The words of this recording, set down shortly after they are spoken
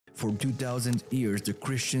For 2000 years, the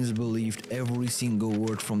Christians believed every single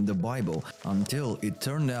word from the Bible until it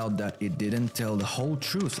turned out that it didn't tell the whole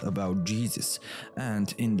truth about Jesus.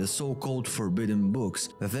 And in the so-called forbidden books,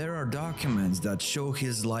 there are documents that show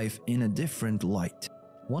his life in a different light.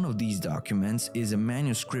 One of these documents is a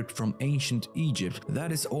manuscript from ancient Egypt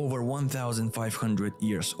that is over 1,500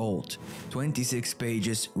 years old. 26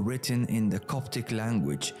 pages written in the Coptic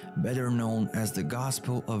language, better known as the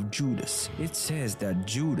Gospel of Judas. It says that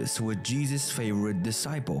Judas was Jesus' favorite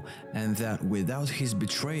disciple and that without his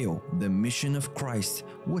betrayal, the mission of Christ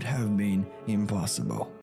would have been impossible.